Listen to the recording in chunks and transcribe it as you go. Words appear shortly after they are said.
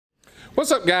What's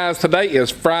up, guys? Today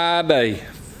is Friday.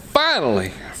 Finally,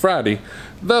 Friday.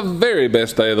 The very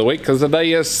best day of the week because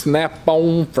today is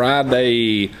Snap-on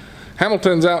Friday.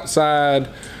 Hamilton's outside.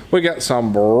 We got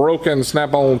some broken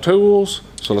Snap-on tools.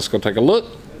 So let's go take a look,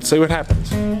 see what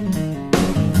happens.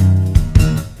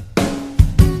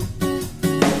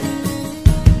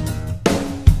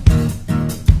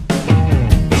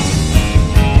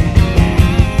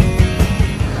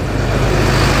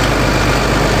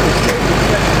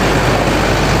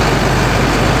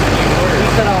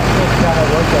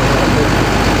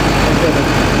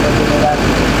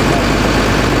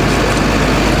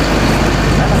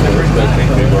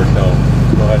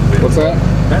 What's that?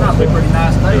 That might be a pretty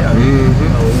nice day out here.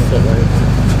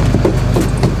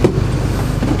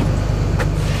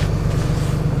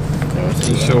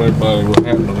 Just show everybody what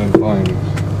happened to them things.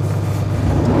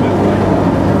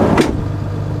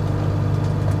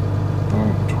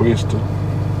 Twisted.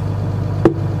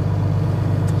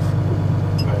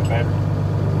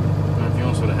 If you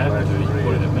want to happen to it, you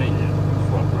put it at me.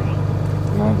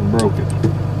 Nothing broke it.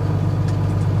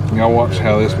 Y'all watch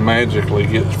how this magically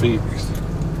gets fixed.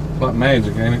 Like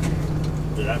magic, ain't it?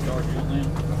 Did I charge you then?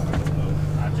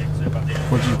 I checked about the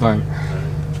What you think?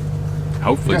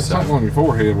 Hopefully You got something on your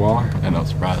forehead, Wally. And that'll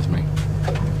surprise me.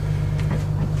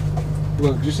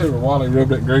 Look, did you see where Wally rubbed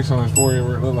that grease on his forehead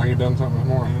where it looked like he done something this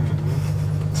morning?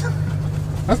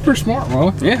 That's pretty smart,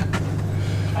 Wally. Yeah.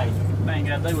 Hey, man ain't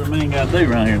got to do what man got to do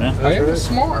around here now. Hey, it was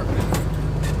smart.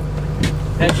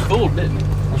 Had you fooled, didn't it?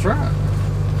 That's right.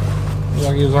 Looked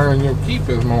like he was earning your keep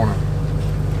this morning.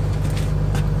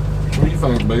 What do you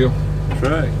think, Bill? That's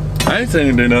right. I ain't seen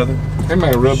him do nothing. He may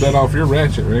have rubbed that off your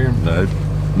ratchet, Ram.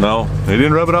 No, he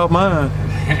didn't rub it off mine.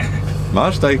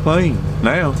 Mine stay clean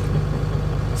now.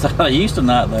 So I used to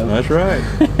not though. That's right.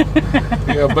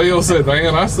 Yeah, Bill said,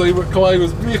 man, I see what Clay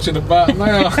was bitching about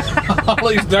now. All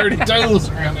these dirty tools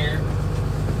around here.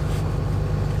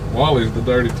 Wally's the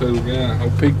dirty tool guy.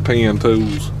 Oh, pigpen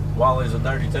tools. Wally's a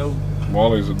dirty tool.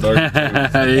 Wally's a dirty tool.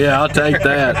 Yeah, I'll take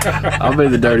that. I'll be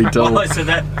the dirty tool. Wally said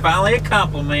that finally a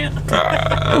compliment. Yep.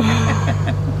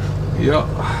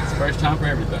 It's the first time for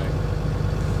everything.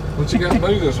 What you got to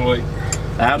do this week?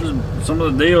 Some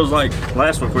of the deals, like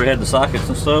last week we had the sockets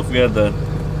and stuff. We had the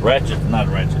ratchet, not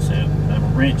a ratchet set, a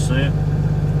wrench set.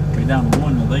 We down to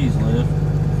one of these left.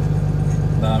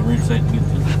 Buy a wrench set to get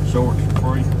the shorts for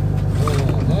free.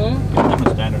 Get them a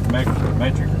standard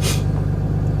metric.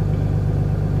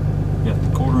 Got the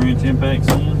 1/4 inch impacts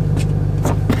in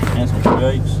and some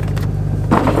scrapes.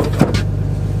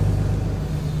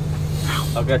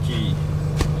 I've got you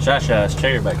Shy-Shy's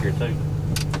chair back here too.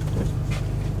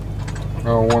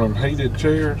 Oh, one of them heated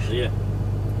chairs? Yeah.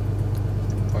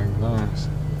 Like, nice.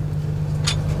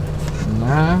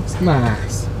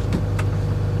 Nice.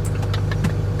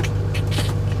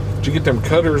 Did you get them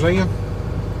cutters in?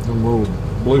 Them little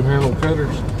blue handle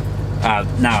cutters?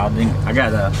 No, I didn't. I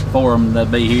got 4 of them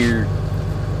that'll be here.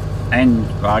 And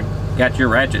I got your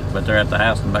ratchet, but they're at the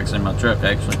house and back in my truck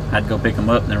actually. I had to go pick them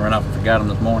up and then run off and forgot them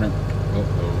this morning.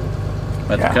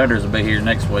 But the cutters will be here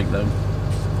next week though.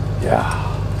 Yeah.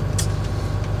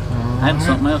 I had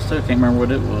something else too, I can't remember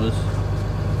what it was.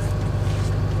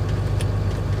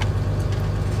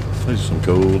 These are some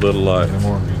cool little lights. Them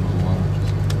are good little lights.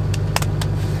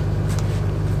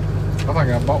 I think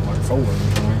I bought like 4 of them.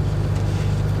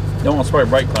 Don't want to spray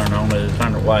brake cleaner on it,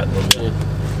 turn it white a little bit.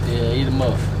 Yeah, eat them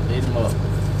up. Eat them up.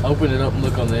 Open it up and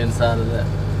look on the inside of that.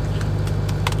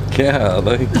 Yeah,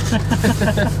 they.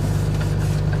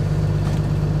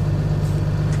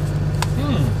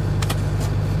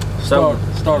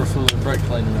 Starter full of brake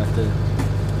cleaner right there.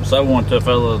 So I went to a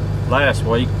fella last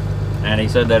week and he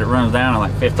said that it runs down in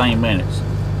like 15 minutes.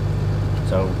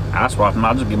 So I swapped them,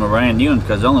 I'll just give them a brand new one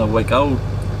because it's only a week old.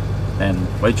 And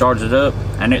we charged it up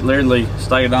and it literally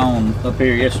stayed on up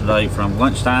here yesterday from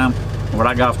lunchtime. When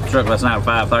I got off the truck last night at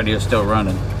 5:30, it was still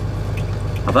running.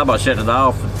 I thought about shutting it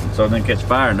off so it didn't catch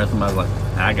fire or nothing. I was like,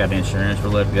 I got insurance,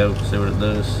 we'll let it go, see what it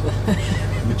does.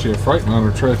 Get you a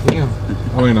Freightliner truck in.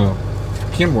 I mean,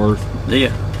 Kenworth.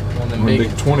 Yeah. One of them One big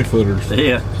big 20-footers.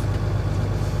 Yeah.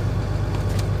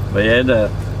 But yeah,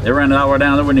 it ran it all the way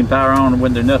down. There wasn't any power on. It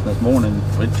wouldn't do nothing this morning.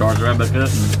 We charged it right back up.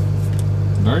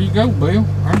 And there you go, Bill.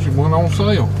 There's your one on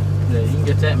sale. Yeah, you can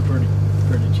get that in pretty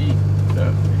cheap.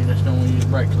 You just don't want to use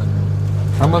brake cleaner.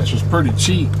 How much is pretty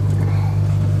cheap?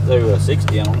 they were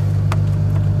 60 on it.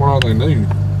 What all they need?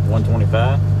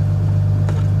 125.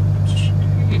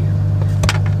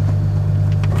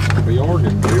 Could be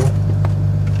organ, Bill.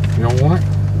 You don't want it?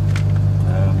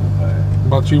 Okay. What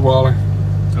about you, Wally?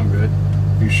 I'm good.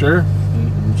 You sure?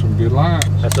 Mm-hmm. Some good lines.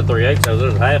 That's the 3/8, so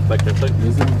there's a half back there too.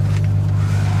 Is it?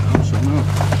 I'm sure enough.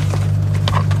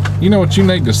 You know what you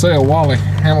need to sell, Wally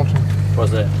Hamilton?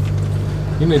 What's that?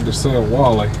 You need to sell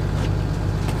Wally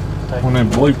on them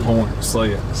Blue Point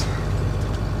sets.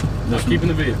 Just keeping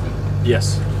the vehicle.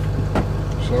 Yes.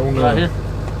 So Right here?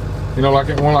 You know, like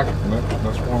it, one like it.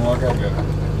 That's one like I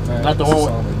got. Not the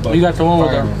one. You got the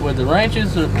one with the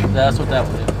ranches, or that's what that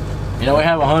one is. You know, we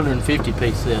have a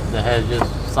 150-piece set that has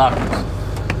just sockets.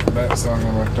 That song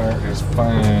right there is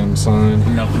fine, son.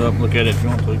 You know, up, look at it if you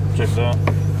want to. Check it out.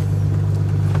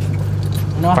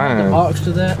 No, I have the box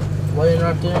to that laying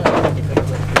right there.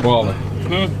 Wally,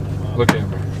 look at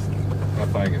me. That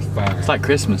thing is fine. It's like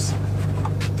Christmas.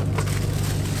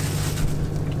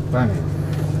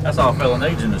 Fine. That's all fella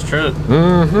needs in his truck.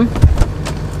 Mm-hmm.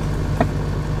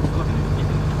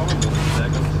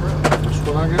 That's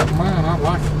what I got in mine. I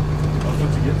like it. That's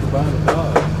what you get for buying a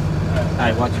Dodge.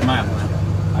 Hey, watch your mouth, man.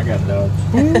 I got Dodge.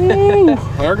 Ooh,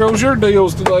 there goes your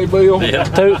deals today, Bill. Yeah.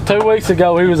 Two weeks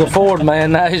ago, he was a Ford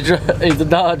man. Now he's a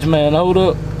Dodge man. Hold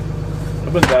up.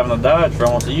 I've been driving a Dodge for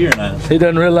almost a year now. He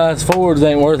doesn't realize Fords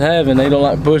ain't worth having. They don't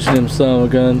like pushing them son of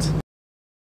guns.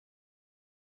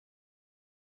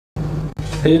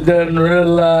 He doesn't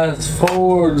realize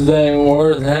Fords ain't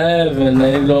worth having.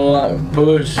 They don't like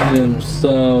pushing them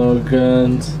son of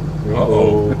guns.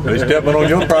 Uh-oh. They stepping on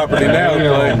your property now,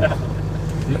 Clay.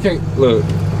 You can't, look,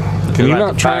 can you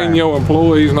not train your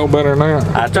employees no better than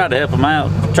that? I tried to help him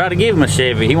out. Tried to give him a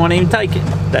Chevy. He won't even take it.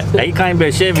 He claimed to be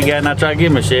a Chevy guy, and I tried to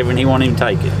give him a Chevy, and he won't even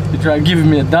take it. You try giving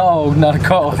me a dog, not a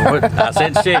car. I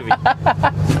said Chevy.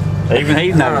 Even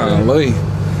he's not. Golly.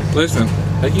 Listen,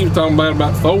 they keep talking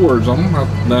about Fords. I'm not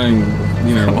dang,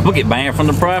 you know. We'll get banned from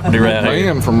the property right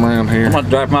here. Banned from around here. I'm going to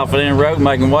drop him off at the road and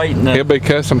make him wait. He'll be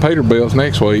cussing Peterbilt's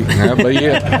next week. That'll be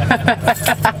it.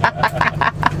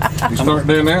 You start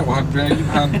doing that, we'll have to drag you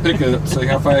behind the pickup, see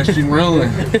how fast you can run.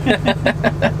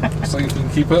 See if you can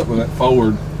keep up with that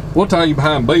Ford. We'll tie you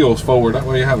behind Bill's Ford, that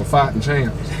way you have a fighting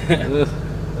chance.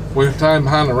 We'll tie him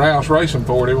behind the Rouse Racing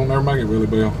Ford, he won't never make it, will he,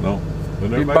 Bill? No.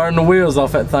 You burn the wheels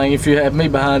off that thing if you have me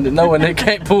behind it, knowing it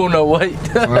can't pull no weight.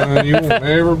 You won't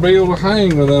ever be able to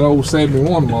hang with that old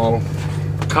 71 model.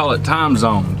 Call it time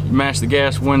zone. You mash the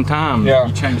gas one time, Yeah.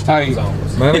 you change time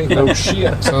zones. That ain't no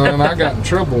shit, son. I got in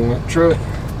trouble on that truck.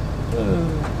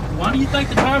 Why do you think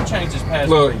the time changed this past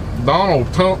Look, week?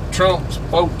 Donald Trump's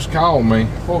folks called me.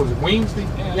 What was it, Wednesday?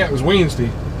 Yeah, it was Wednesday.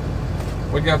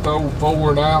 We got the old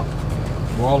Ford out.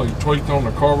 Wally tweaked on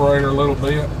the carburetor a little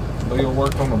bit. Bill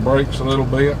worked on the brakes a little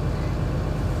bit.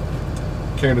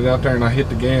 Carried it out there and I hit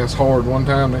the gas hard one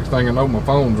time. Next thing I know, my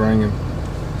phone's ringing.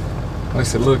 They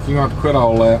said, look, you don't have to quit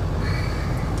all that.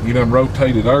 You done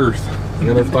rotated Earth. You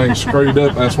got everything screwed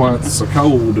up. That's why it's so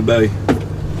cold today.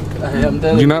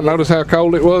 Did you not notice how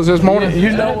cold it was this morning?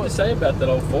 You know what to say about that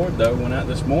old Ford though. Went out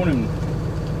this morning,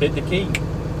 hit the key,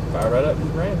 fired right up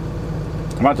and ran.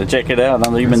 I'm about to check it out.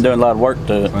 I know you've been doing a lot of work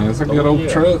to it. Man, it's a good old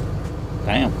truck.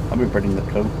 Damn, I'll be pretty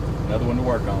cool. Another one to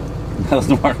work on.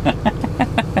 Another one to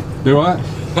work. Do what?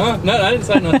 Huh? No, I didn't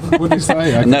say nothing. What did he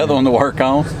say? Another one to work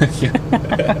on. He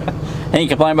ain't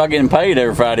complaining about getting paid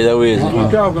every Friday though, is he? If you're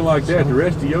talking like that, the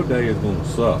rest of your day is going to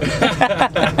suck.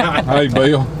 Hey,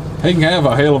 Bill. He can have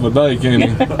a hell of a day, can he?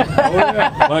 Oh,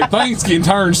 yeah. Like, things can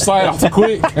turn south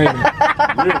quick, can he?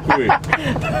 Real quick.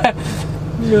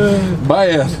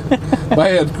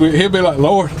 Bad quick. He'll be like,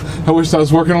 Lord, I wish I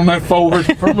was working on that Ford.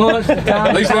 From lunch to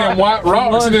time. These damn white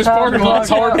rocks in this parking lot's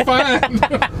hard to find.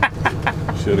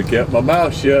 Should have kept my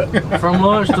mouth shut. From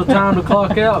lunch till time to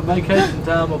clock out, vacation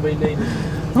time will be needed.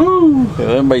 Woo.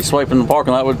 Everybody swiping the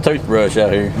parking lot with a toothbrush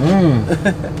out here.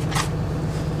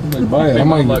 Bad. I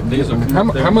mean,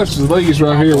 how much is these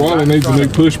right here? Wally needs a new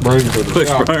push broom for the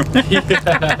shop.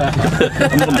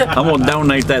 I'm gonna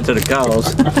donate that to the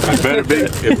cause.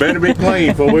 It better be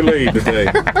clean before we leave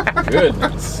today.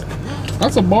 Goodness.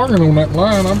 That's a bargain on that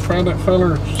line. I'm trying that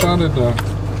feller decided it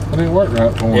didn't work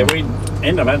right for him. Yeah, we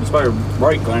ended up having to spare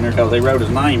brake cleaner because they wrote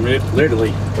his name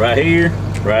literally right here,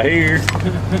 right here,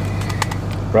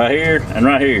 right here, and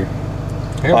right here.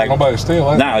 Hell, like, nobody steal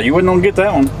that. Nah, you wouldn't want to get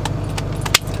that one.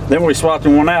 Then we swapped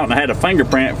one out and I had a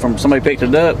fingerprint from somebody picked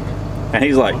it up, and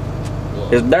he's like,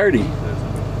 it's dirty.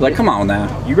 Like, come on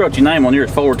now. You wrote your name on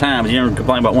yours 4 times. You never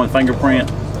complain about one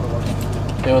fingerprint.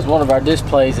 It was one of our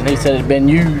displays, and he said it'd been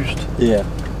used. Yeah.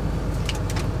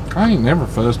 I ain't never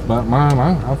fussed about mine.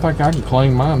 I think I can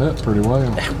clean mine up pretty well.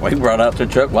 We brought it out to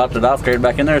the truck, wiped it off, carried it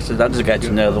back in there, said, I just got you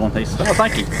another one. He said, oh,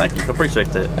 thank you, I appreciate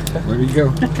that. There you go.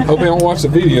 Hope he don't watch the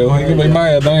video. He gonna be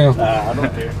mad now. I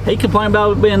don't care. He complained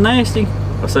about it being nasty.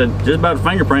 I said, just about a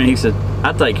fingerprint. He said,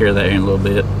 I'll take care of that in a little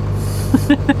bit.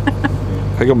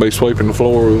 He gonna be sweeping the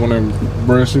floor with one of them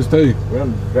brushes too. We're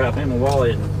gonna drop him a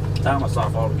wallet and time us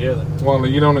off altogether. Well,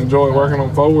 you don't enjoy working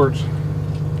on Fords?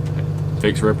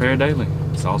 Fix, repair daily.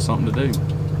 It's all something to do.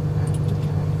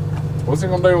 What's he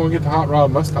gonna do when we get the hot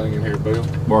rod Mustang in here, Bill?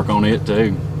 Work on it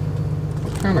too.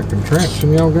 What kind of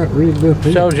contraption y'all got rigged up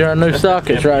here? Showed you our new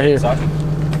sockets right here. Socket.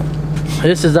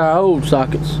 This is our old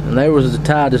sockets, and they was the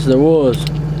tightest there was.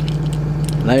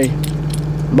 And they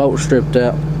bolt stripped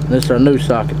out. This is our new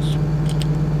sockets.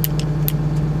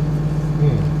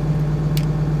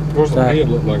 What's the head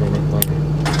look like on that thing?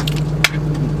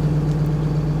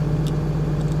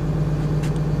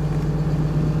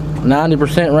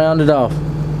 %90 rounded off.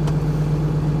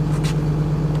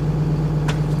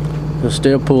 You'll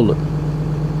still pull it.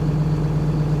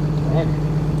 Right.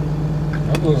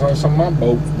 That looks like some of my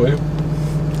bolts, Bill.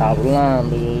 Top of the line,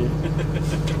 Bill.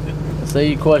 I see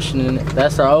you questioning it.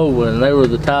 That's our old one, and they were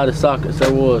the tightest sockets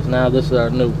there was. Now this is our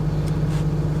new.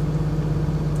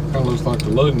 Kind of looks like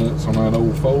the lug nuts on that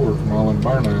old Ford from all them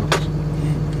burnouts.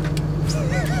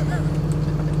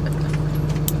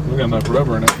 We got enough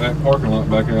rubber in that parking lot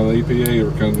back there. The EPA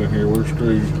ever comes in here, we're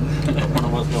screwed. I wonder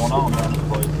what's going on down this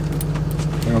place.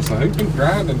 I was like, who's been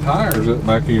grinding tires up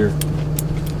back here?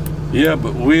 Yeah,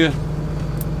 but we're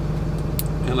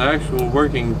in an actual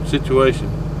working situation.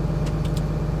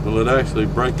 Will it actually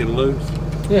break it loose?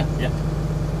 Yeah.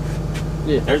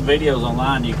 There's videos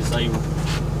online you can see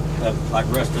of like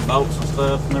rusted bolts and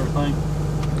stuff and everything.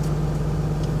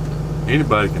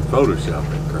 Anybody can Photoshop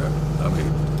that crap. I mean,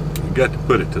 you got to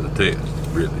put it to the test,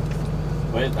 really.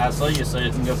 Well, I see you say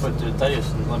it and go put it to the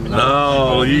test and let me know.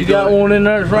 No, You got one in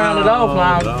there that's rounded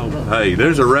off now. No. Hey,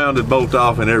 there's a rounded bolt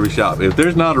off in every shop. If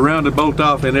there's not a rounded bolt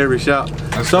off in every shop,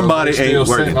 somebody ain't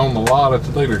working. Sitting on the lot at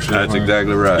the dealership. That's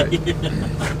exactly right.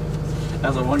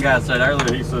 That's what one guy said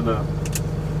earlier. He said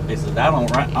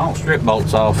I don't strip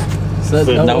bolts off. Said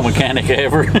no mechanic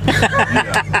ever.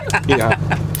 Yeah.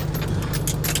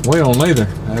 We don't either.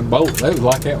 That bolt, that was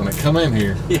like that when they come in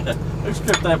here. Yeah, we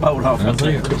stripped that bolt off. That's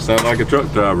it. Sound like a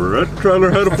truck driver. That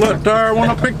trailer had a flat tire when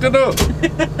I picked it up.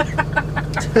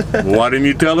 Why didn't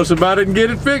you tell us about it and get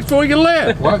it fixed before you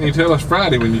left? Why didn't you tell us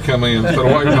Friday when you come in instead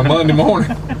of waiting on Monday morning?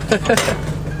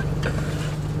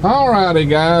 Alrighty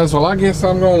guys, well I guess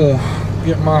I'm gonna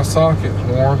get my socket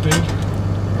warranted,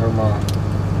 or my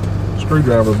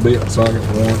screwdriver bit socket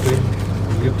warranted.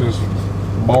 Get this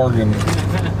bargain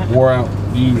wore out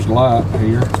used light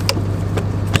here.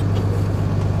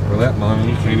 For that money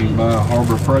you can't even buy a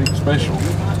Harbor Freight special.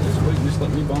 Just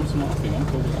let me bump some off. I'm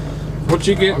cool with that. What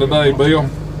you getting today, Bill?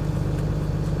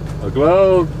 A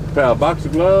glove, a box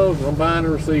of gloves. I'm buying a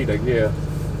receipt, I guess.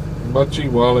 But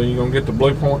you, Wally, you gonna get the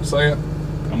Blue Point set?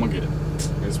 I'm gonna get it.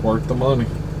 It's worth the money.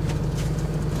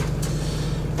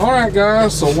 Alright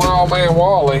guys, so Wild Man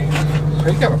Wally,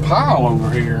 he got a pile over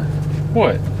here.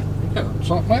 What? He got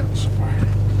something else.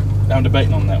 I'm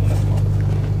debating on that one at the moment.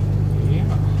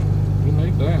 Yeah, you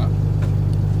need that.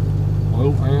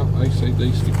 Low amp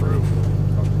AC/DC proof.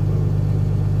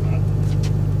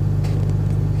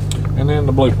 And then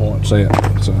the Blue Point set.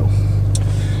 So,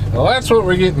 well, that's what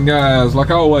we're getting, guys. Like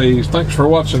always, thanks for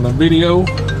watching the video.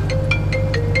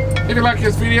 If you like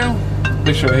this video,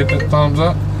 be sure to hit that thumbs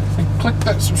up and click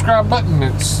that subscribe button.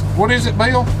 It's, what is it,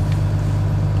 Bill?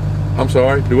 I'm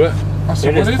sorry, do what? I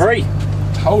said, It is free.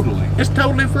 Totally. It's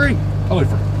totally free. Totally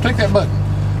free. Click that button.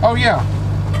 Oh yeah,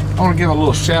 I want to give a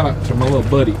little shout out to my little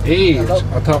buddy Edge.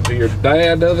 I talked to your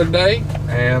dad the other day,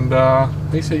 and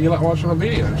he said you like watching the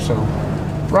video. So,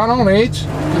 right on, Edge.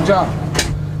 Good job.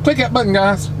 Click that button,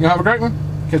 guys. You have a great one.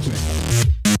 Catch you next time.